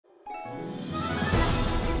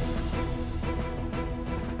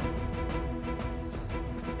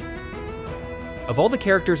Of all the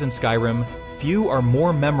characters in Skyrim, few are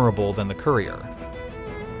more memorable than the courier.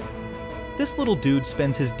 This little dude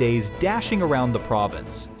spends his days dashing around the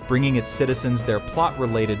province, bringing its citizens their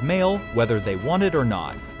plot-related mail, whether they want it or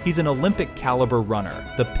not. He's an Olympic-caliber runner,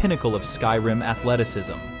 the pinnacle of Skyrim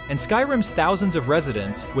athleticism. And Skyrim's thousands of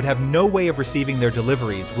residents would have no way of receiving their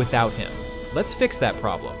deliveries without him. Let's fix that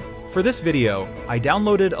problem. For this video, I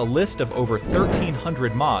downloaded a list of over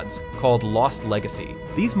 1,300 mods called Lost Legacy.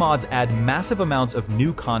 These mods add massive amounts of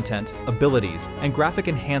new content, abilities, and graphic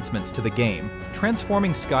enhancements to the game,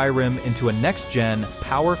 transforming Skyrim into a next-gen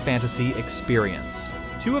power fantasy experience.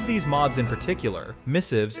 Two of these mods in particular,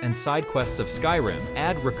 Missives and Sidequests of Skyrim,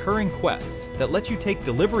 add recurring quests that let you take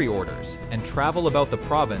delivery orders and travel about the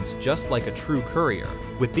province just like a true courier.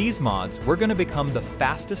 With these mods, we're going to become the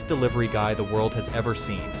fastest delivery guy the world has ever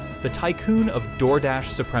seen, the tycoon of DoorDash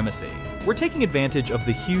supremacy. We're taking advantage of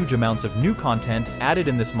the huge amounts of new content added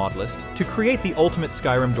in this mod list to create the ultimate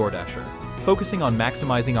Skyrim DoorDasher, focusing on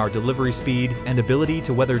maximizing our delivery speed and ability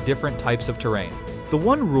to weather different types of terrain. The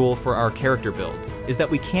one rule for our character build is that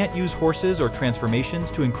we can't use horses or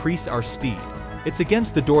transformations to increase our speed. It's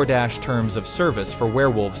against the DoorDash terms of service for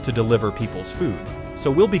werewolves to deliver people's food,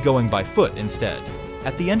 so we'll be going by foot instead.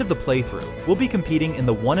 At the end of the playthrough, we'll be competing in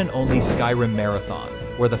the one and only Skyrim Marathon,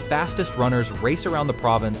 where the fastest runners race around the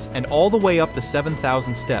province and all the way up the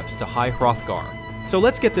 7,000 steps to High Hrothgar. So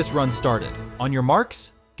let's get this run started. On your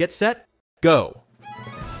marks, get set, go!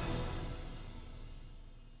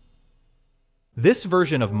 This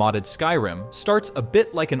version of modded Skyrim starts a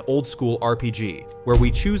bit like an old-school RPG, where we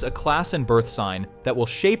choose a class and birth sign that will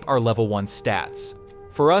shape our level 1 stats.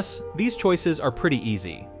 For us, these choices are pretty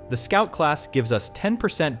easy. The Scout class gives us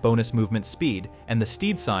 10% bonus movement speed, and the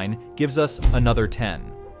Steed sign gives us another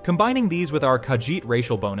 10. Combining these with our Khajiit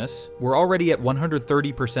racial bonus, we're already at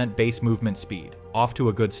 130% base movement speed, off to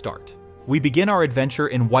a good start. We begin our adventure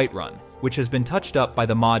in Whiterun, which has been touched up by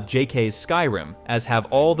the mod JK's Skyrim, as have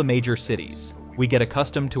all the major cities. We get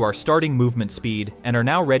accustomed to our starting movement speed and are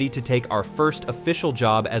now ready to take our first official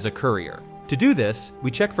job as a courier. To do this, we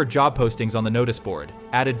check for job postings on the notice board,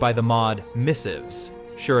 added by the mod Missives.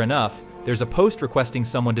 Sure enough, there's a post requesting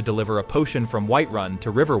someone to deliver a potion from Whiterun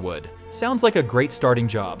to Riverwood. Sounds like a great starting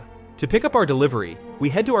job. To pick up our delivery, we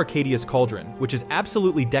head to Arcadia's Cauldron, which is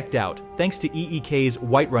absolutely decked out thanks to EEK's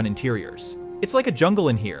Whiterun interiors. It's like a jungle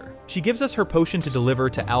in here. She gives us her potion to deliver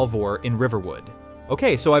to Alvor in Riverwood.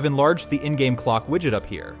 Okay, so I've enlarged the in-game clock widget up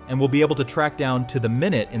here, and we'll be able to track down to the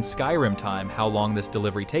minute in Skyrim time how long this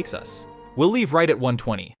delivery takes us. We'll leave right at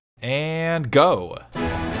 1:20. And go!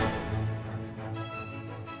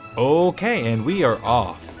 Okay, and we are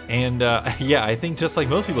off. And yeah, I think just like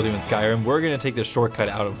most people do in Skyrim, we're gonna take this shortcut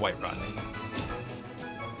out of Whiterun.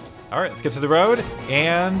 All right, let's get to the road,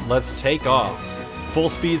 and let's take off. Full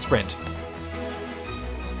speed sprint.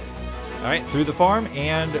 All right, through the farm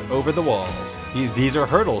and over the walls. These are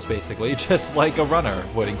hurdles, basically, just like a runner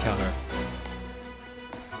would encounter.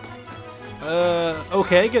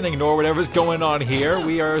 Okay, gonna ignore whatever's going on here.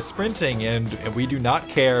 We are sprinting, and we do not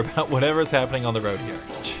care about whatever's happening on the road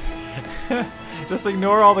here. Just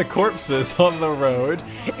ignore all the corpses on the road.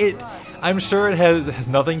 I'm sure it has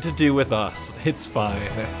nothing to do with us. It's fine.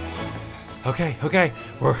 Okay,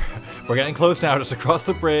 we're getting close now, just across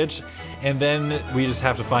the bridge, and then we just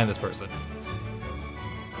have to find this person.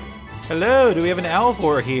 Hello, do we have an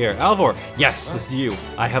Alvor here? Alvor, yes, this is you.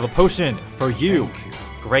 I have a potion for you. Thank you.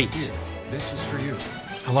 Great. Here, this is for you.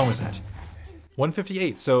 How long was that?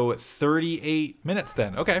 1:58, so 38 minutes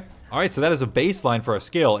then. Okay. All right, so that is a baseline for our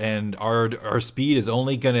skill, and our speed is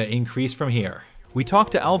only gonna increase from here. We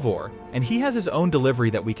talked to Alvor, and he has his own delivery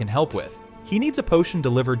that we can help with. He needs a potion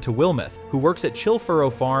delivered to Wilmeth, who works at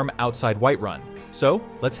Chillfurrow Farm outside Whiterun. So,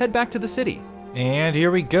 let's head back to the city. And here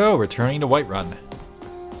we go, returning to Whiterun.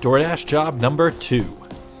 DoorDash job number 2.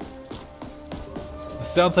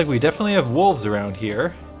 Sounds like we definitely have wolves around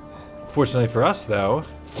here. Fortunately for us, though,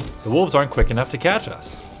 the wolves aren't quick enough to catch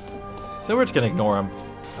us. So we're just gonna ignore them.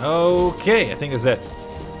 Okay, I think that's it.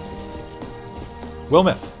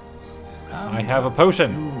 Wilmeth, I have a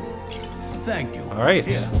potion. Thank you. All right.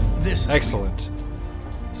 Here, this is excellent.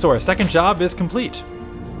 So our second job is complete.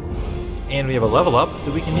 And we have a level up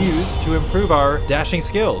that we can use to improve our dashing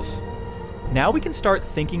skills. Now we can start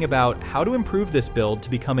thinking about how to improve this build to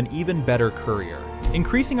become an even better courier.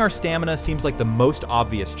 Increasing our stamina seems like the most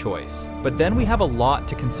obvious choice, but then we have a lot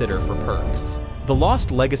to consider for perks. The Lost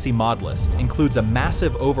Legacy mod list includes a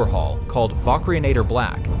massive overhaul called Vocrianator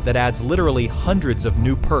Black that adds literally hundreds of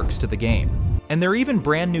new perks to the game. And there are even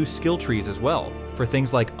brand new skill trees as well, for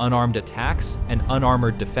things like unarmed attacks and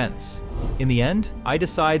unarmored defense. In the end, I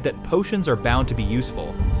decide that potions are bound to be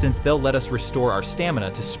useful, since they'll let us restore our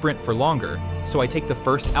stamina to sprint for longer, so I take the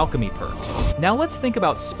first alchemy perks. Now let's think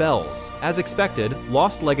about spells. As expected,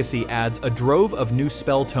 Lost Legacy adds a drove of new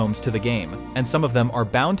spell tomes to the game, and some of them are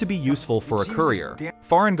bound to be useful for a courier.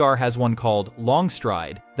 Farengar has one called Long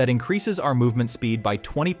Stride that increases our movement speed by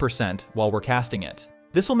 20% while we're casting it.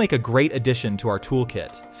 This will make a great addition to our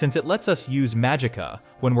toolkit, since it lets us use magicka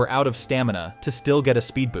when we're out of stamina to still get a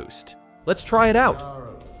speed boost. Let's try it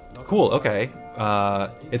out. Cool, okay.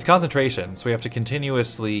 It's concentration, so we have to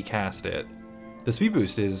continuously cast it. The speed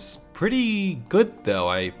boost is pretty good though,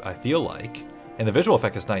 I feel like. And the visual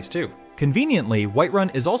effect is nice too. Conveniently,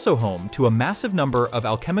 Whiterun is also home to a massive number of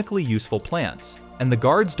alchemically useful plants, and the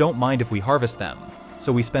guards don't mind if we harvest them.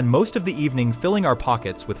 So we spend most of the evening filling our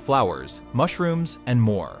pockets with flowers, mushrooms, and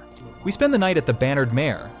more. We spend the night at the Bannered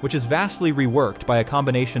Mare, which is vastly reworked by a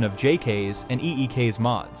combination of JK's and EEK's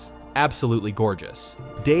mods. Absolutely gorgeous.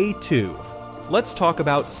 Day 2. Let's talk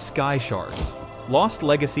about Sky Shards. Lost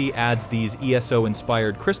Legacy adds these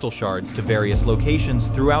ESO-inspired crystal shards to various locations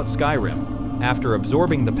throughout Skyrim. After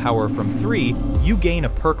absorbing the power from 3, you gain a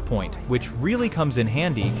perk point, which really comes in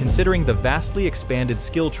handy considering the vastly expanded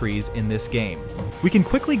skill trees in this game. We can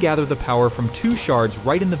quickly gather the power from 2 shards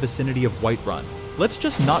right in the vicinity of Whiterun. Let's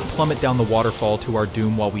just not plummet down the waterfall to our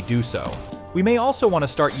doom while we do so. We may also want to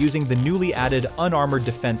start using the newly added unarmored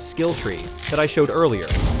defense skill tree that I showed earlier,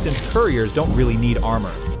 since couriers don't really need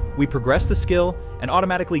armor. We progress the skill and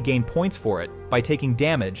automatically gain points for it by taking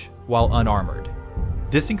damage while unarmored.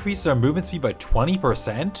 This increases our movement speed by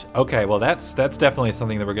 20%? Okay, well that's definitely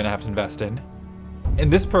something that we're gonna have to invest in.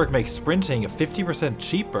 And this perk makes sprinting 50%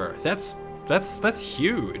 cheaper. That's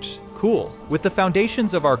huge. Cool. With the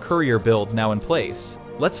foundations of our courier build now in place,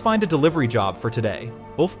 let's find a delivery job for today.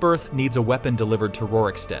 Ulfberth needs a weapon delivered to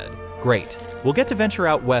Rorikstead. Great. We'll get to venture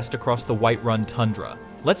out west across the Whiterun tundra.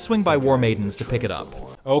 Let's swing by War Maidens to pick it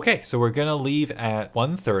up. Okay, so we're gonna leave at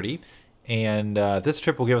 1:30, and this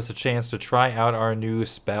trip will give us a chance to try out our new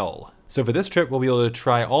spell. So for this trip, we'll be able to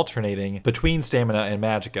try alternating between stamina and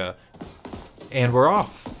magicka, and we're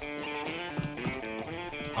off.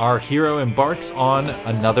 Our hero embarks on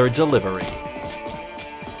another delivery.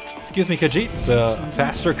 Excuse me, Khajiit's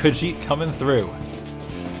faster Khajiit coming through.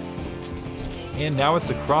 And now it's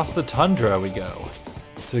across the tundra we go,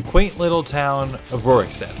 to the quaint little town of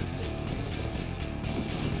Rorikstead.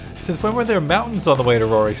 Since when were there mountains on the way to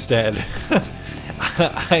Rorikstead?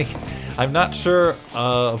 I'm not sure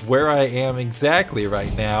of where I am exactly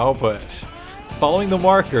right now, but following the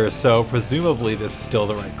markers, so presumably this is still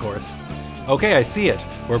the right course. Okay, I see it.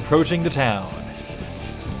 We're approaching the town.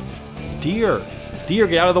 Deer,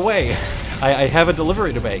 get out of the way. I have a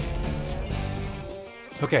delivery to make.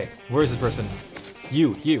 Okay, where is this person?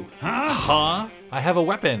 You. Huh? I have a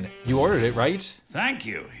weapon. You ordered it, right? Thank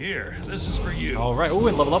you. Here, this is for you. All right. Ooh,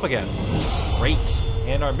 and level up again. Great.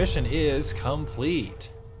 And our mission is complete.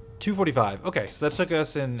 2:45. Okay, so that took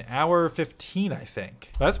us an hour 15, I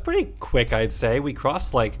think. That's pretty quick, I'd say. We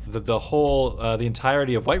crossed like the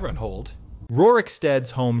entirety of Whiterun Hold.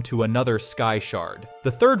 Rorikstead's home to another Sky Shard,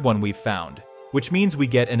 the third one we've found, which means we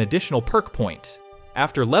get an additional perk point.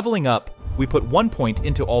 After leveling up, we put 1 point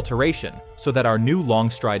into Alteration, so that our new Long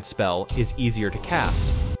Stride spell is easier to cast,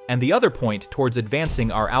 and the other point towards advancing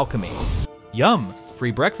our alchemy. Yum!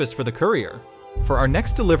 Free breakfast for the courier. For our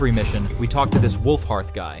next delivery mission, we talk to this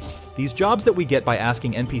Wolfhearth guy. These jobs that we get by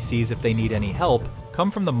asking NPCs if they need any help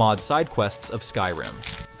come from the mod Sidequests of Skyrim.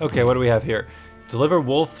 Okay, what do we have here? Deliver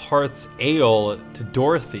Wolfhearth's ale to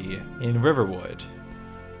Dorothy in Riverwood.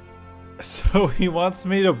 So he wants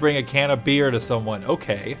me to bring a can of beer to someone.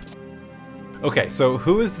 Okay. Okay, so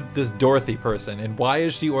who is this Dorothy person, and why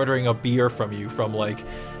is she ordering a beer from you from like,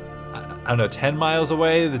 I don't know, 10 miles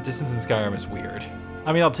away? The distance in Skyrim is weird.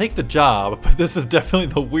 I mean, I'll take the job, but this is definitely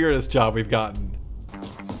the weirdest job we've gotten.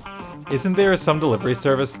 Isn't there some delivery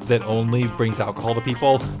service that only brings alcohol to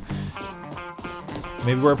people?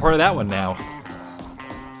 Maybe we're a part of that one now.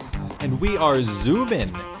 And we are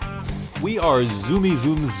zooming. We are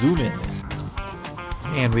zooming.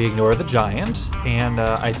 And we ignore the giant, and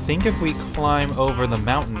I think if we climb over the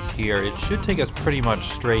mountains here, it should take us pretty much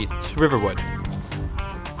straight to Riverwood.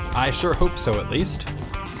 I sure hope so, at least.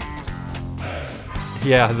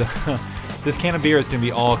 Yeah, this can of beer is gonna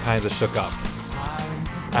be all kinds of shook up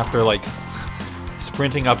after like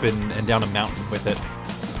sprinting up and down a mountain with it.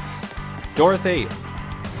 Dorothy!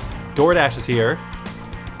 DoorDash is here.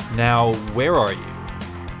 Now, where are you?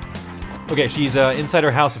 Okay, she's inside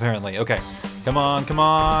her house apparently. Okay. Come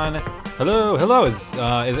on. Hello, is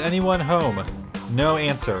anyone home? No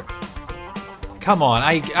answer. Come on,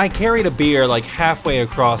 I carried a beer like halfway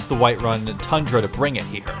across the Whiterun tundra to bring it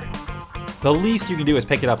here. The least you can do is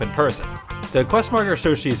pick it up in person. The quest marker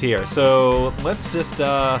shows she's here, so let's just,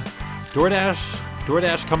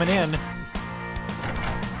 DoorDash coming in.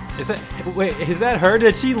 Wait, is that her?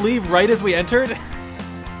 Did she leave right as we entered?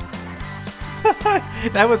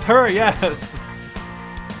 That was her, yes.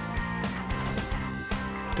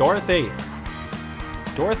 Dorothy,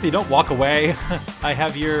 don't walk away. I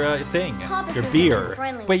have your thing, your beer.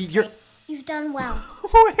 Wait, You've done well.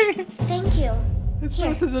 Wait. Thank you. This Here,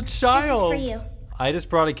 person's a child. This is for you. I just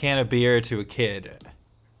brought a can of beer to a kid.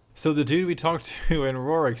 So the dude we talked to in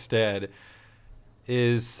Rorikstead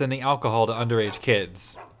is sending alcohol to underage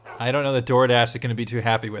kids. I don't know that DoorDash is going to be too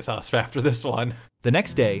happy with us after this one. The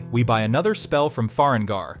next day, we buy another spell from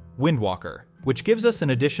Farengar, Windwalker, which gives us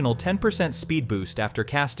an additional 10% speed boost after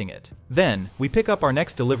casting it. Then, we pick up our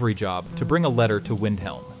next delivery job to bring a letter to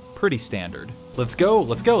Windhelm. Pretty standard. Let's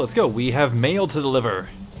go. We have mail to deliver.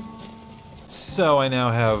 So I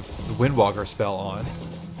now have the Windwalker spell on.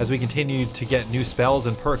 As we continue to get new spells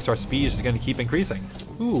and perks, our speed is going to keep increasing.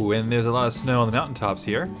 Ooh, and there's a lot of snow on the mountaintops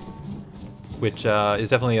here, which is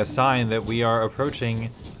definitely a sign that we are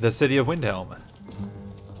approaching the city of Windhelm.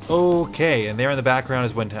 Okay, and there in the background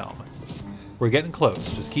is Windhelm. We're getting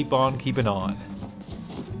close. Just keep on keeping on.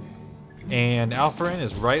 And Alpharin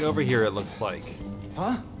is right over here, it looks like.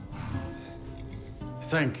 Huh?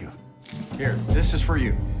 Thank you. Here, this is for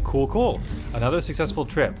you. Cool. Another successful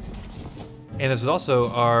trip. And this was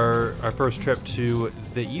also our first trip to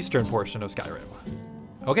the eastern portion of Skyrim.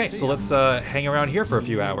 Okay, so let's hang around here for a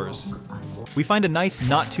few hours. We find a nice,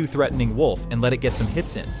 not too threatening wolf and let it get some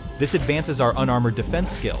hits in. This advances our unarmored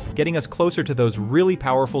defense skill, getting us closer to those really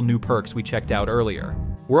powerful new perks we checked out earlier.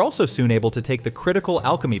 We're also soon able to take the critical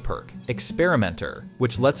alchemy perk, Experimenter,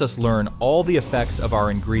 which lets us learn all the effects of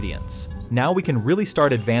our ingredients. Now we can really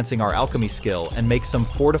start advancing our alchemy skill and make some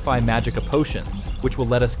Fortify Magicka potions, which will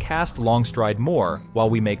let us cast Longstride more while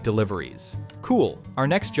we make deliveries. Cool, our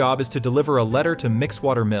next job is to deliver a letter to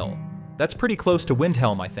Mixwater Mill. That's pretty close to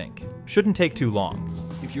Windhelm, I think. Shouldn't take too long.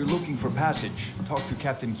 If you're looking for passage, talk to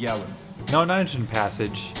Captain Gjallan. No, not interested in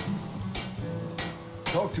passage.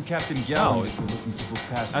 Talk to Captain Gjallan if you're looking to book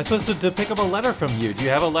passage. I'm supposed to pick up a letter from you. Do you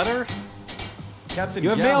have a letter? Captain You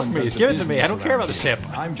have Gjallan mail for me. does the Give it to me. I business don't care around about the here.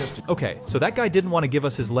 ship. I'm just a... Okay, so that guy didn't want to give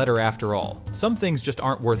us his letter after all. Some things just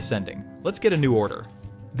aren't worth sending. Let's get a new order.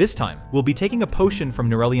 This time, we'll be taking a potion from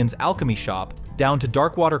Norelian's alchemy shop down to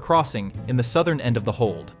Darkwater Crossing in the southern end of the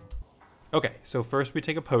hold. Okay, so first we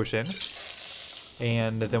take a potion,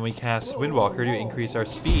 and then we cast Windwalker to increase our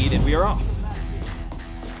speed, and we are off.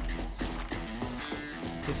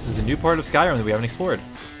 This is a new part of Skyrim that we haven't explored.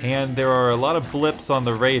 And there are a lot of blips on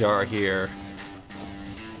the radar here.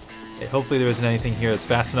 Hopefully there isn't anything here that's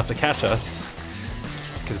fast enough to catch us,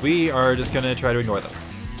 because we are just going to try to ignore them.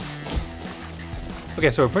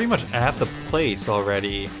 Okay, so we're pretty much at the place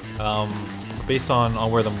already. Based on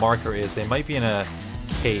where the marker is, they might be in a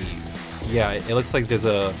cave. Yeah, it looks like there's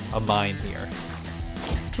a mine here.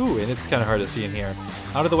 Ooh, and it's kind of hard to see in here.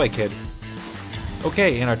 Out of the way, kid.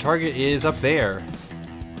 Okay, and our target is up there.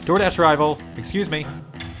 DoorDash arrival. Excuse me.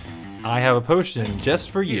 I have a potion just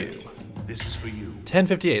for you. This is for you.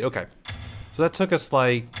 10:58. Okay. So that took us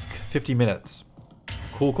like 50 minutes.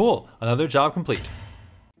 Cool. Another job complete.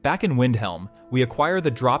 Back in Windhelm, we acquire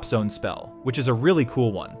the Drop Zone spell, which is a really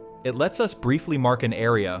cool one. It lets us briefly mark an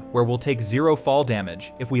area where we'll take 0 fall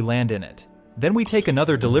damage if we land in it. Then we take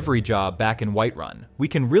another delivery job back in Whiterun. We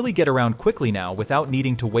can really get around quickly now without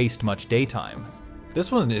needing to waste much daytime.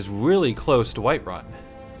 This one is really close to Whiterun.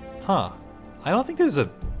 Huh. I don't think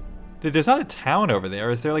there's not a town over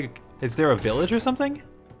there. Is there a village or something?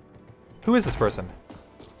 Who is this person?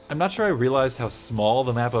 I'm not sure I realized how small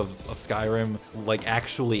the map of Skyrim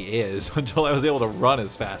actually is until I was able to run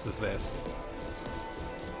as fast as this.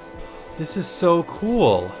 This is so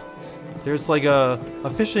cool. There's like a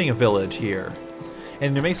fishing village here.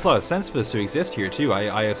 And it makes a lot of sense for this to exist here too.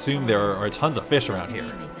 I assume there are tons of fish around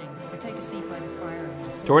here.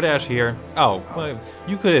 DoorDash here. Oh, well,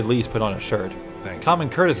 you could at least put on a shirt. Thank you. Common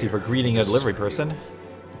courtesy for greeting a delivery person.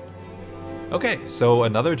 Okay, so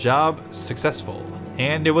another job successful.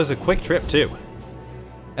 And it was a quick trip too.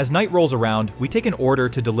 As night rolls around, we take an order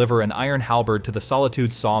to deliver an iron halberd to the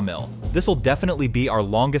Solitude Sawmill. This'll definitely be our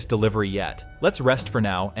longest delivery yet. Let's rest for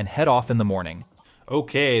now and head off in the morning.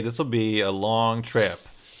 Okay, this will be a long trip.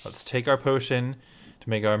 Let's take our potion to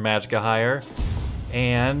make our magicka higher.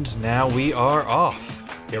 And now we are off.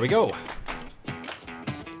 Here we go.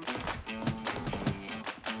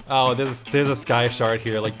 Oh, there's a sky shard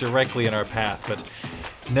here, directly in our path, but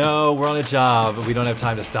No, we're on a job. We don't have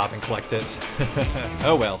time to stop and collect it.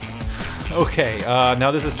 Oh well. Okay,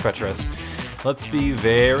 now this is treacherous. Let's be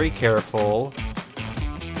very careful.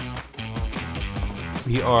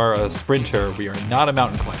 We are a sprinter. We are not a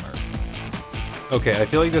mountain climber. Okay, I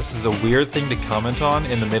feel like this is a weird thing to comment on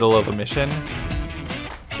in the middle of a mission.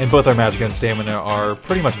 And both our magic and stamina are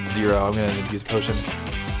pretty much at 0. I'm gonna use a potion.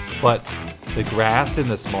 But the grass in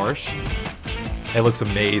this marsh, it looks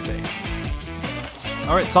amazing.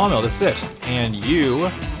 Alright, Sawmill, this is it. And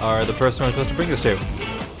you are the person we're supposed to bring this to.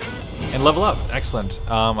 And level up. Excellent.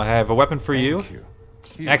 I have a weapon for you. Thank you.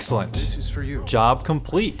 Here, Excellent. This is for you. Job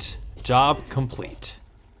complete. Job complete.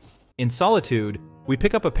 In Solitude, we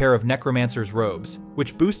pick up a pair of Necromancer's robes,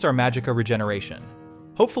 which boosts our magicka regeneration.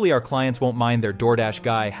 Hopefully our clients won't mind their DoorDash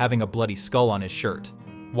guy having a bloody skull on his shirt.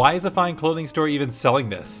 Why is a fine clothing store even selling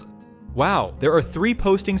this? Wow, there are 3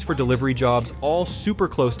 postings for delivery jobs all super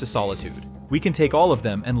close to Solitude. We can take all of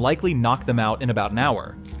them and likely knock them out in about an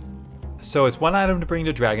hour. So it's 1 item to bring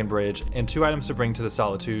to Dragon Bridge and 2 items to bring to the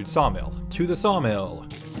Solitude Sawmill. To the Sawmill.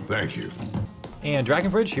 Thank you. And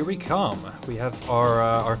Dragon Bridge, here we come. We have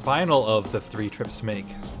our final of the 3 trips to make.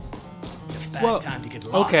 Bad time to get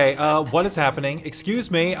lost. Okay, what is happening?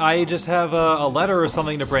 Excuse me, I just have a letter or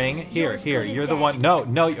something to bring. Here, you're the one. No,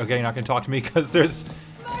 okay, you're not gonna talk to me because there's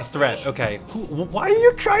a threat. Okay, why are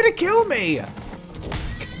you trying to kill me?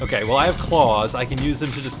 Okay, well I have claws. I can use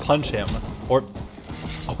them to just punch him, or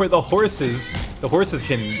the horses. The horses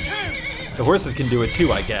can do it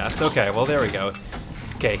too, I guess. Okay, well there we go.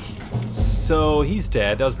 Okay, so he's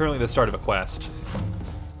dead. That was apparently the start of a quest.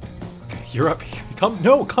 Okay, you're up here.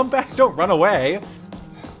 Come back! Don't run away.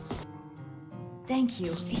 Thank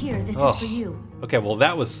you. Here, this is for you. Okay, well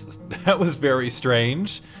that was very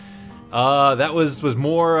strange. That was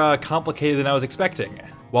more complicated than I was expecting.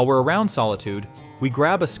 While we're around Solitude, we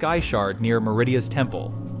grab a sky shard near Meridia's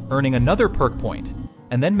temple, earning another perk point,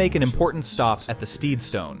 and then make an important stop at the Steed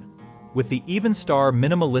Stone. With the Even Star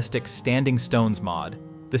Minimalistic Standing Stones mod,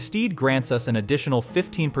 the Steed grants us an additional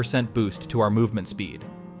 15% boost to our movement speed.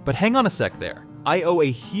 But hang on a sec there. I owe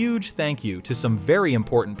a huge thank you to some very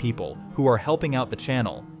important people who are helping out the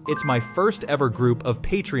channel. It's my first ever group of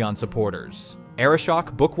Patreon supporters.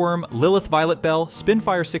 Arashok, Bookworm, Lilith Violet Bell,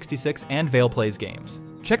 Spinfire66, and Vale Plays Games.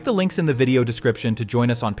 Check the links in the video description to join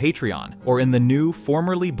us on Patreon, or in the new,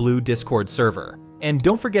 formerly blue Discord server. And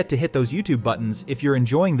don't forget to hit those YouTube buttons if you're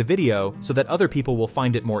enjoying the video so that other people will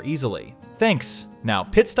find it more easily. Thanks! Now,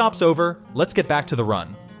 pit stop's over, let's get back to the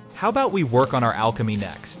run. How about we work on our alchemy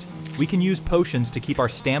next? We can use potions to keep our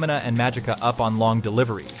stamina and magicka up on long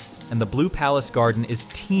deliveries, and the Blue Palace garden is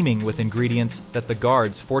teeming with ingredients that the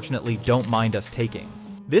guards fortunately don't mind us taking.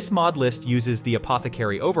 This mod list uses the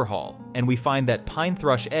Apothecary Overhaul, and we find that Pine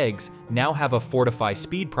Thrush eggs now have a Fortify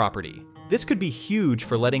Speed property. This could be huge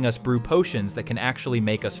for letting us brew potions that can actually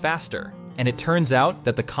make us faster. And it turns out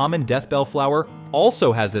that the common Deathbell flower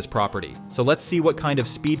also has this property, so let's see what kind of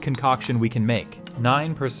speed concoction we can make.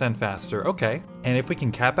 9% faster, okay. And if we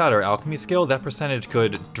can cap out our alchemy skill, that percentage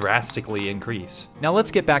could drastically increase. Now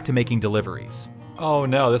let's get back to making deliveries. Oh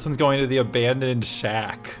no, this one's going to the abandoned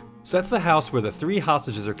shack. So that's the house where the 3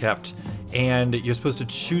 hostages are kept, and you're supposed to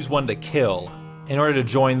choose one to kill in order to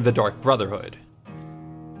join the Dark Brotherhood.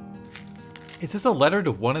 Is this a letter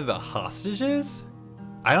to one of the hostages?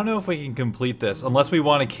 I don't know if we can complete this unless we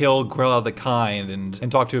want to kill Grella the Kind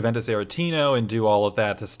and talk to Aventus Aretino and do all of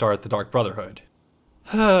that to start the Dark Brotherhood.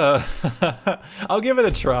 I'll give it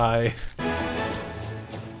a try.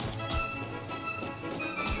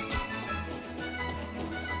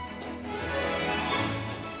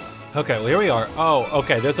 Okay, well here we are. Oh,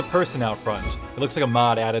 okay, there's a person out front. It looks like a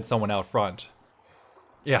mod added someone out front.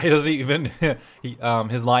 Yeah, he doesn't even,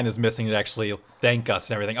 his line is missing to actually thank us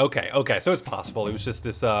and everything. Okay, so it's possible. It was just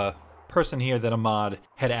this person here that a mod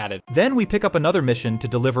had added. Then we pick up another mission to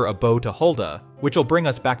deliver a bow to Hulda, which will bring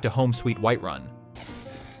us back to Home Sweet Whiterun.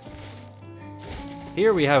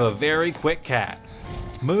 Here we have a very quick cat.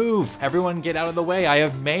 Move, everyone get out of the way, I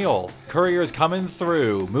have mail. Courier's coming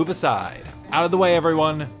through, move aside. Out of the way,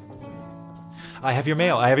 everyone. I have your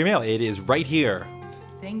mail, it is right here.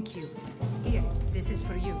 Thank you. Here, this is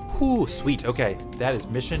for you. Ooh, sweet, okay, that is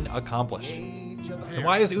mission accomplished. And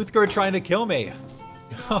why is Uthgard trying to kill me?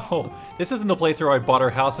 No, this isn't the playthrough I bought her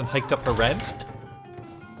house and hiked up her rent.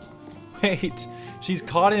 Wait, she's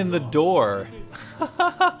caught in the door.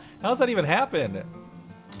 How's that even happen?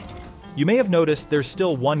 You may have noticed there's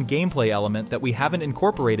still one gameplay element that we haven't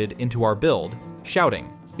incorporated into our build,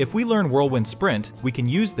 shouting. If we learn Whirlwind Sprint, we can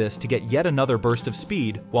use this to get yet another burst of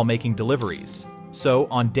speed while making deliveries. So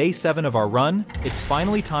on day 7 of our run, it's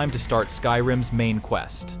finally time to start Skyrim's main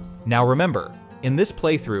quest. Now remember, In this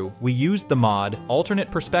playthrough, we used the mod Alternate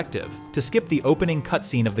Perspective to skip the opening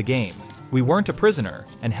cutscene of the game. We weren't a prisoner,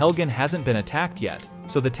 and Helgen hasn't been attacked yet,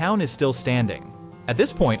 so the town is still standing. At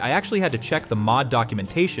this point, I actually had to check the mod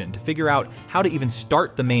documentation to figure out how to even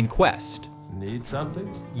start the main quest. Need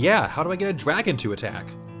something? Yeah, how do I get a dragon to attack?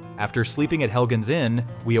 After sleeping at Helgen's Inn,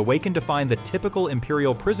 we awaken to find the typical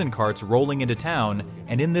Imperial prison carts rolling into town,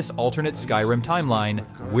 and in this alternate Skyrim timeline,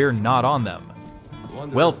 we're not on them.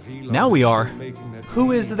 Well, now we are.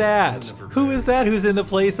 Who is that? Who is that who's in the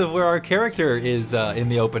place of where our character is in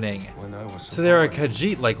the opening? So they're a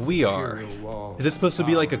Khajiit like we are. Is it supposed to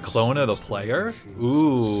be like a clone of the player?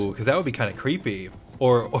 Ooh, because that would be kind of creepy.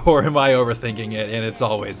 Or am I overthinking it and it's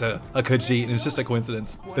always a Khajiit and it's just a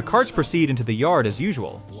coincidence? The carts proceed into the yard as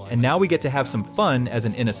usual, and now we get to have some fun as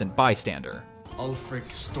an innocent bystander. Ulfric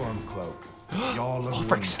Stormcloak.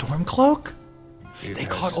 Ulfric Stormcloak? They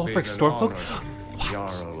caught Ulfric Stormcloak?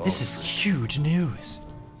 What? This is huge news.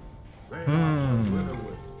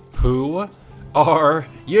 Who are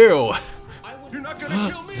you? You're not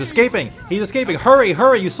gonna kill me! He's escaping! He's escaping! Hurry,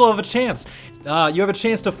 hurry! You still have a chance! You have a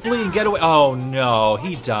chance to flee and get away. Oh no,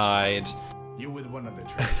 he died. You with one of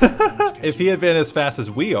the If he had been as fast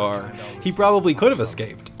as we are, he probably could have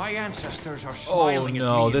escaped. My ancestors are Oh smiling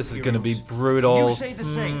no, at me, this is gonna be Imperials. brutal. You say the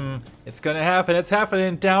same. It's gonna happen, it's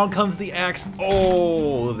happening. Down comes the axe.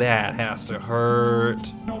 Oh, that has to hurt.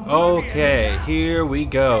 Okay, here we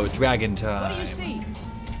go. Dragon time.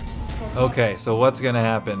 Okay, so what's gonna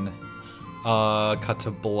happen? Cut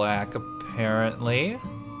to black apparently.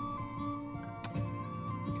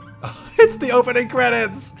 It's the opening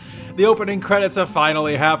credits! The opening credits have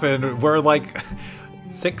finally happened. We're like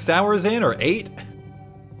 6 hours in or 8?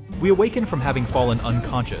 We awaken from having fallen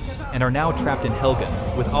unconscious and are now trapped in Helgen,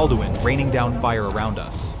 with Alduin raining down fire around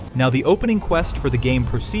us. Now the opening quest for the game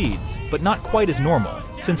proceeds, but not quite as normal,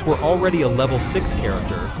 since we're already a level 6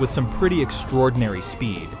 character with some pretty extraordinary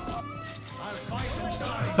speed.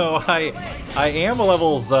 So I am a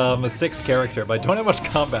levels 6 character, but I don't have much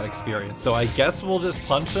combat experience, so I guess we'll just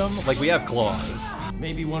punch him. Like, we have claws.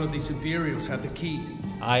 Maybe one of these Imperials had the key.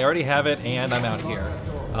 I already have it, and I'm out of here.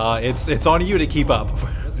 It's on you to keep up.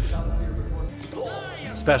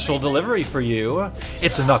 Special delivery for you.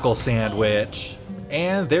 It's a knuckle sandwich.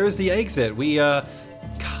 And there's the exit. We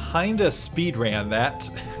kinda speed ran that.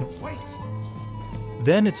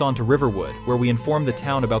 Then it's on to Riverwood, where we inform the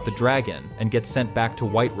town about the dragon and get sent back to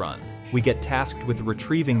Whiterun. We get tasked with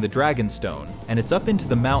retrieving the dragon stone, and it's up into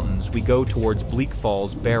the mountains we go towards Bleak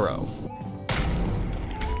Falls Barrow.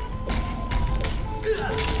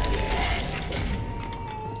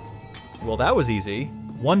 Well, that was easy.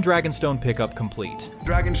 One Dragonstone pickup complete.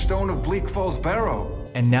 Dragonstone of Bleak Falls Barrow.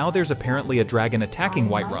 And now there's apparently a dragon attacking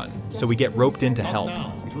Whiterun, so we get roped in to help.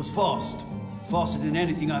 It was fast. Faster than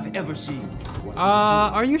anything I've ever seen.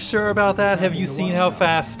 Are you sure about that? Have you seen how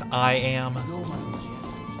fast I am?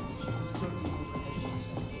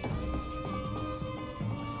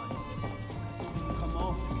 Come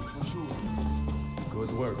after me for sure.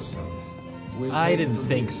 Good work, son. I didn't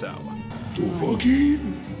think so.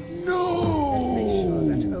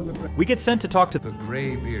 We get sent to talk to The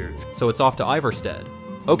Greybeards. so it's off to Ivarstead.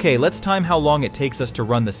 Okay, let's time how long it takes us to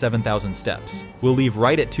run the 7,000 steps. We'll leave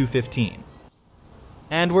right at 2:15.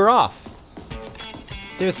 And we're off!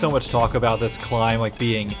 There's so much talk about this climb like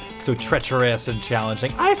being so treacherous and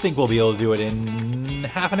challenging. I think we'll be able to do it in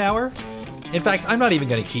half an hour. In fact, I'm not even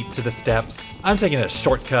gonna keep to the steps. I'm taking a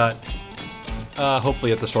shortcut.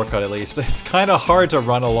 Hopefully it's a shortcut at least. It's kind of hard to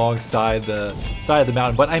run alongside the side of the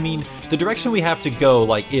mountain, but I mean, the direction we have to go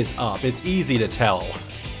like is up. It's easy to tell.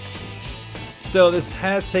 So this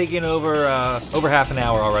has taken over half an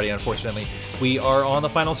hour already, unfortunately. We are on the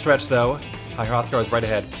final stretch though. High Hrothgar is right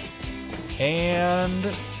ahead. And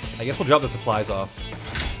I guess we'll drop the supplies off.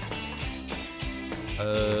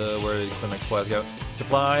 Where did Climax supplies go?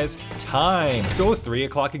 Supplies, time. Oh, 3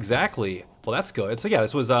 o'clock exactly. Well, that's good. So yeah,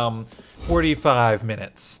 this was 45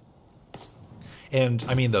 minutes. And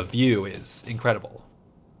I mean, the view is incredible.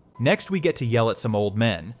 Next, we get to yell at some old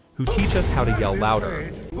men, who teach us how to yell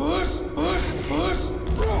louder.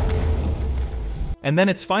 And then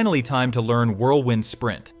it's finally time to learn Whirlwind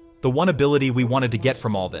Sprint, the one ability we wanted to get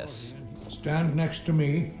from all this. Stand next to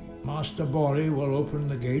me. Master Bori will open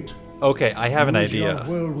the gate. Okay, I have an Use idea. your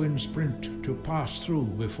whirlwind sprint to pass through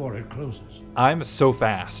before it closes. I'm so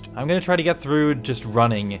fast. I'm gonna try to get through just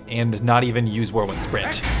running and not even use Whirlwind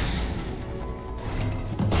Sprint.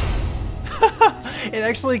 It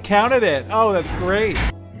actually counted it. Oh, that's great.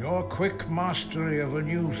 Your quick mastery of a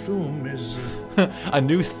new thum is A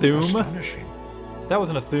new thum? astonishing. That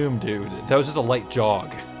wasn't a thum, dude. That was just a light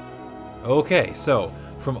jog. Okay, so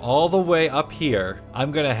from all the way up here,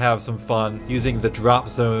 I'm gonna have some fun using the drop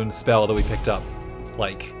zone spell that we picked up,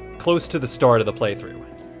 like, close to the start of the playthrough.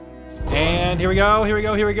 And here we go, here we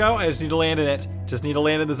go, here we go. I just need to land in it. Just need to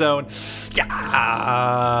land in the zone.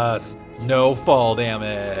 Yes! No fall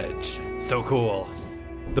damage. So cool.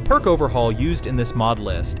 The perk overhaul used in this mod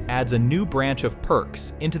list adds a new branch of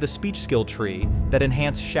perks into the speech skill tree that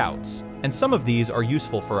enhance shouts, and some of these are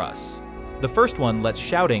useful for us. The first one lets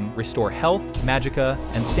shouting restore health, magicka,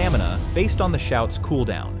 and stamina based on the shout's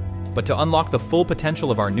cooldown. But to unlock the full potential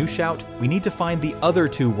of our new shout, we need to find the other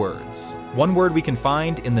 2 words. One word we can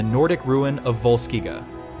find in the Nordic ruin of Volskiga.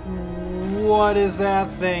 What is that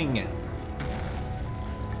thing?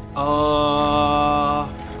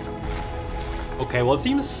 Okay, well it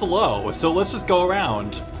seems slow, so let's just go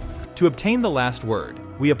around. To obtain the last word,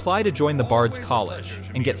 we apply to join the Bard's College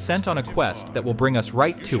and get sent on a quest that will bring us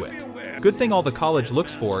right to it. Good thing all the college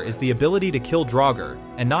looks for is the ability to kill Draugr,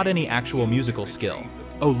 and not any actual musical skill.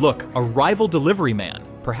 Oh look, a rival delivery man.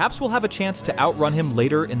 Perhaps we'll have a chance to outrun him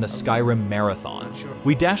later in the Skyrim Marathon.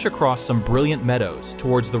 We dash across some brilliant meadows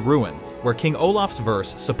towards the ruin, where King Olaf's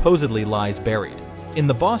verse supposedly lies buried. In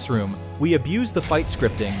the boss room, we abuse the fight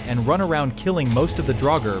scripting and run around killing most of the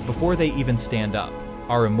Draugr before they even stand up.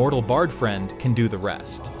 Our immortal bard friend can do the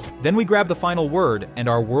rest. Then we grab the final word, and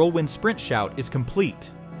our whirlwind sprint shout is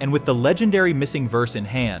complete. And with the legendary missing verse in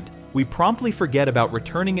hand, we promptly forget about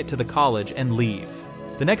returning it to the college and leave.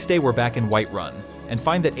 The next day we're back in Whiterun, and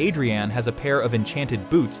find that Adrienne has a pair of enchanted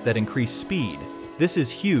boots that increase speed. This is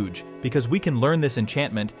huge, because we can learn this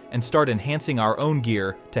enchantment and start enhancing our own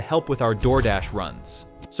gear to help with our DoorDash runs.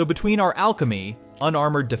 So between our alchemy,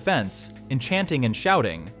 unarmored defense, enchanting, and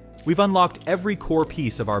shouting, we've unlocked every core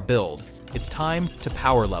piece of our build. It's time to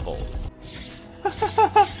power level.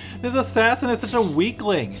 This assassin is such a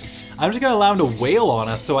weakling. I'm just gonna allow him to wail on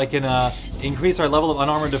us so I can increase our level of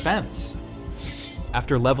unarmored defense.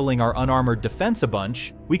 After leveling our unarmored defense a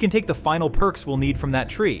bunch, we can take the final perks we'll need from that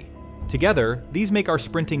tree. Together, these make our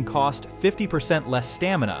sprinting cost 50% less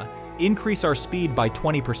stamina, increase our speed by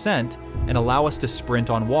 20%, and allow us to sprint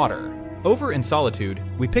on water. Over in Solitude,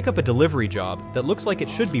 we pick up a delivery job that looks like it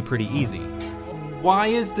should be pretty easy. Why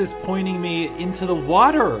is this pointing me into the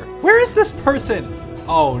water? Where is this person?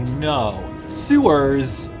 Oh no.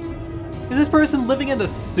 Sewers? Is this person living in the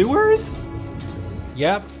sewers?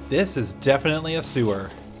 Yep, this is definitely a sewer.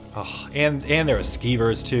 Oh, and there are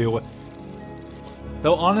skeevers too.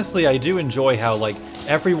 Though honestly, I do enjoy how like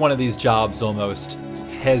every one of these jobs almost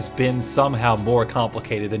has been somehow more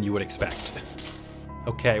complicated than you would expect.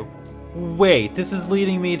 Okay, wait, this is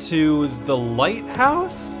leading me to the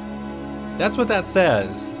lighthouse? That's what that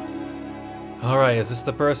says. All right, is this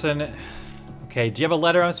the person? Okay, do you have a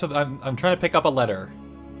letter? I'm trying to pick up a letter.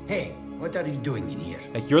 Hey, what are you doing in here?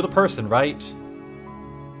 Like, you're the person, right?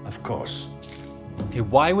 Of course. Okay,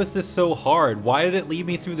 why was this so hard? Why did it lead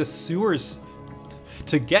me through the sewers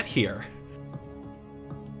to get here?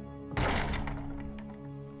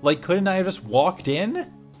 Like, couldn't I have just walked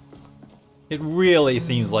in? It really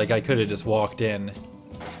seems like I could have just walked in.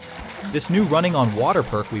 This new running on water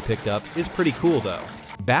perk we picked up is pretty cool though.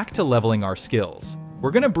 Back to leveling our skills.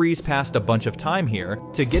 We're gonna breeze past a bunch of time here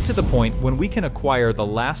to get to the point when we can acquire the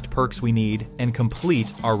last perks we need and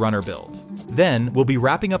complete our runner build. Then we'll be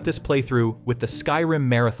wrapping up this playthrough with the Skyrim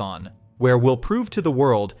Marathon, where we'll prove to the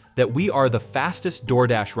world that we are the fastest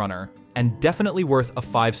DoorDash runner and definitely worth a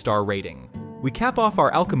 5-star rating. We cap off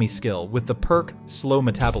our alchemy skill with the perk Slow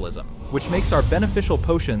Metabolism, which makes our beneficial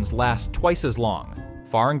potions last twice as long.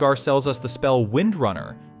 Farengar sells us the spell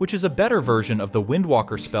Windrunner, which is a better version of the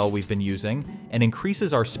Windwalker spell we've been using and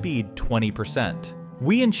increases our speed 20%.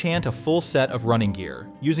 We enchant a full set of running gear,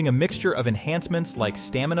 using a mixture of enhancements like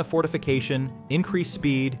stamina fortification, increased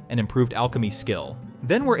speed, and improved alchemy skill.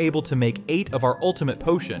 Then we're able to make 8 of our ultimate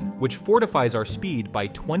potion, which fortifies our speed by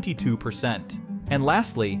 22%. And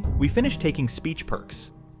lastly, we finish taking speech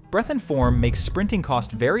perks. Breath and Form makes sprinting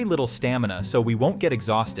cost very little stamina so we won't get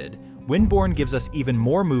exhausted. Windborn gives us even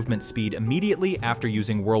more movement speed immediately after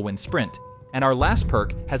using Whirlwind Sprint. And our last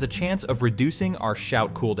perk has a chance of reducing our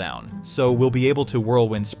shout cooldown, so we'll be able to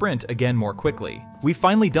Whirlwind Sprint again more quickly. We've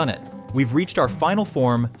finally done it. We've reached our final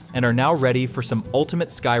form and are now ready for some ultimate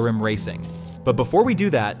Skyrim racing. But before we do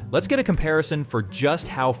that, let's get a comparison for just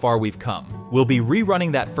how far we've come. We'll be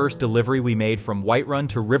rerunning that first delivery we made from Whiterun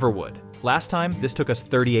to Riverwood. Last time, this took us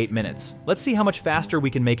 38 minutes. Let's see how much faster we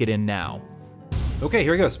can make it in now. Okay,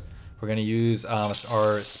 here it goes. We're gonna use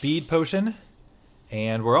our speed potion,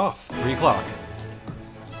 and we're off. 3 o'clock.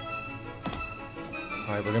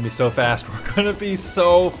 All right, we're gonna be so fast. We're gonna be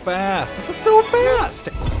so fast. This is so fast.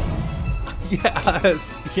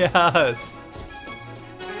 Yes, yes.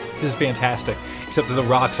 This is fantastic. Except for the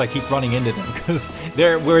rocks, I keep running into them because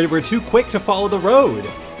we're too quick to follow the road.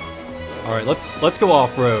 All right, let's go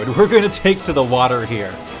off-road. We're gonna take to the water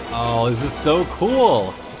here. Oh, this is so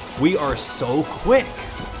cool. We are so quick.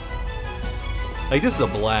 Like, this is a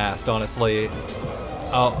blast, honestly.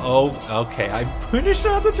 Oh, okay. I'm pretty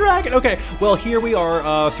sure it's a dragon. Okay, well, here we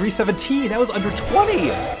are, 317. That was under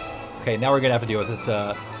 20. Okay, now we're gonna have to deal with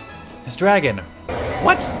this dragon.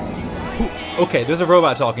 What? Okay, there's a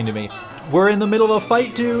robot talking to me. We're in the middle of a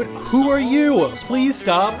fight, dude. Who are you? Please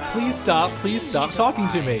stop. Please stop. Please stop talking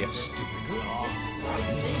to me.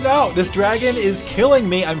 No, this dragon is killing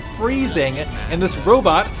me. I'm freezing, and this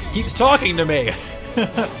robot keeps talking to me.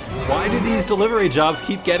 Why do these delivery jobs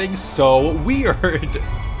keep getting so weird?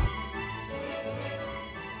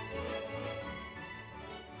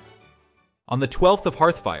 On the 12th of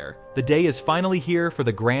Hearthfire, the day is finally here for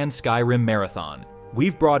the Grand Skyrim Marathon.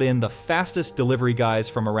 We've brought in the fastest delivery guys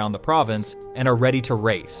from around the province and are ready to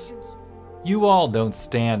race. You all don't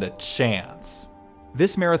stand a chance.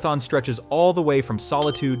 This marathon stretches all the way from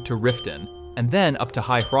Solitude to Riften, and then up to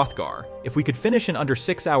High Hrothgar. If we could finish in under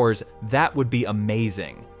 6 hours, that would be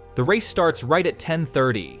amazing. The race starts right at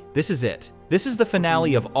 10:30. This is it. This is the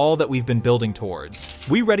finale of all that we've been building towards.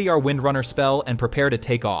 We ready our Windrunner spell and prepare to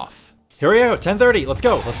take off. Here we go, 10:30, let's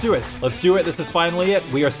go, let's do it. Let's do it, this is finally it.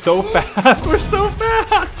 We are so fast, we're so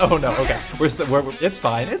fast. Oh no, okay, it's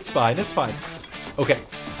fine, it's fine, it's fine. Okay,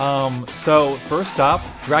 so first stop,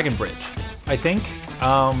 Dragon Bridge. I think,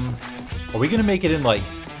 are we gonna make it in like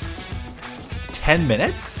 10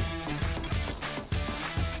 minutes?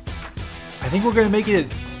 I think we're gonna make it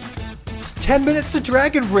 10 minutes to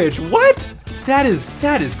Dragon Bridge, what? That is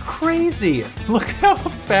crazy. Look how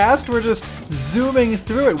fast we're just zooming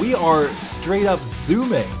through it. We are straight up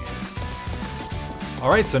zooming. All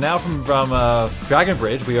right, so now from Dragon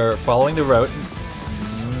Bridge, we are following the road.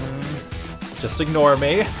 Just ignore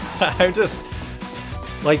me. I'm just,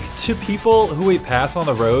 like, to people who we pass on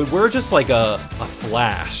the road, we're just like a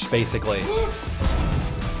flash, basically.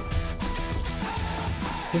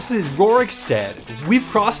 This is Rorikstead. We've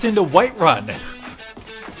crossed into Whiterun.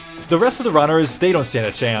 The rest of the runners, they don't stand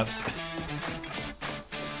a chance.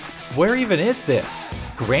 Where even is this?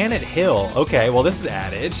 Granite Hill. Okay, well this is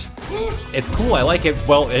added. It's cool, I like it.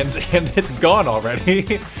 Well, and it's gone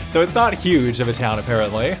already. So it's not huge of a town,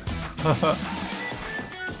 apparently.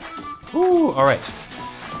 Ooh, all right.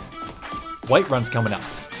 Whiterun's coming up.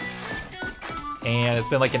 And it's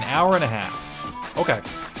been like an hour and a half. Okay,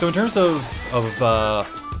 so in terms of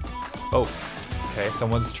oh, okay,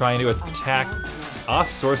 someone's trying to attack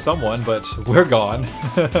us or someone, but we're gone.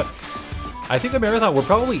 I think the marathon, we're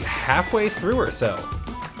probably halfway through or so.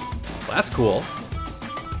 Well, that's cool.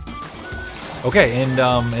 Okay, and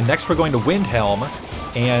next we're going to Windhelm,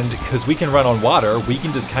 and because we can run on water, we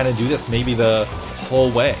can just kind of do this maybe the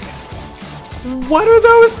whole way. What are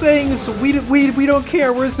those things? We don't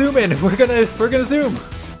care. We're zooming. We're gonna zoom.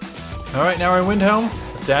 All right, now we're in Windhelm.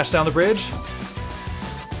 Let's dash down the bridge.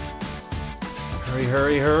 Hurry,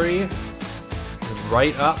 hurry, hurry.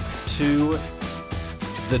 Right up to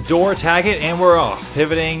the door, tag it, and we're off.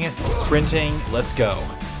 Pivoting, sprinting, let's go.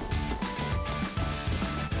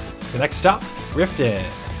 The next stop, Riften.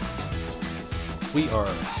 We are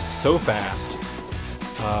so fast.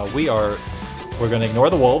 We're gonna ignore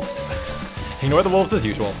the wolves. Ignore the wolves as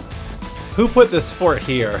usual. Who put this fort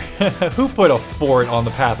here? Who put a fort on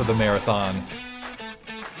the path of the marathon?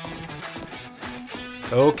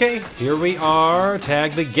 Okay, here we are.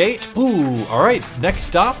 Tag the gate. Ooh, all right, next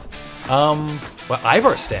stop. Well,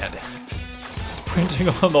 Ivarstead. Sprinting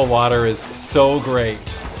on the water is so great.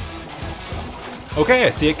 Okay, I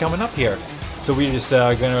see it coming up here. So we're just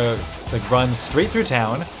gonna like run straight through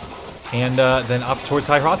town and then up towards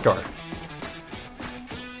High Hrothgar.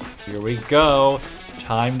 Here we go.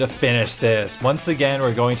 Time to finish this. Once again,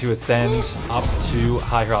 we're going to ascend up to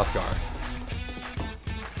High Hrothgar.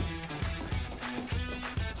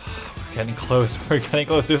 Getting close, we're getting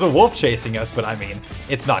close. There's a wolf chasing us, but I mean,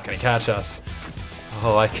 it's not gonna catch us.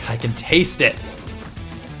 Oh, I can taste it.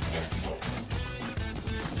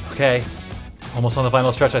 Okay, almost on the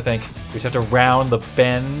final stretch, I think. We just have to round the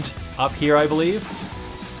bend up here, I believe.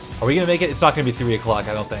 Are we gonna make it? It's not gonna be 3 o'clock,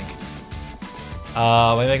 I don't think.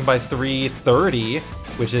 I'm making it by 3:30,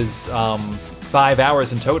 which is 5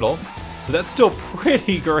 hours in total. So that's still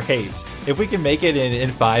pretty great. If we can make it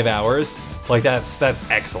in 5 hours, like that's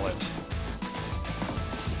excellent.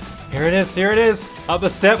 Here it is, up the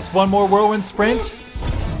steps, one more whirlwind sprint.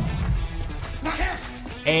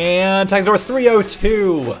 And tag door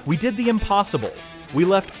 302. We did the impossible. We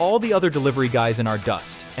left all the other delivery guys in our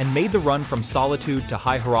dust, and made the run from Solitude to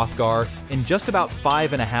High Hrothgar in just about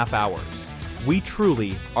 5.5 hours. We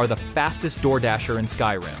truly are the fastest DoorDasher in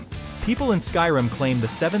Skyrim. People in Skyrim claim the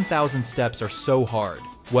 7,000 steps are so hard.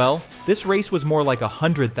 Well, this race was more like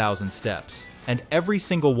 100,000 steps, and every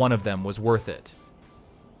single one of them was worth it.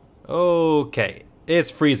 Okay, it's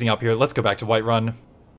freezing up here. Let's go back to Whiterun.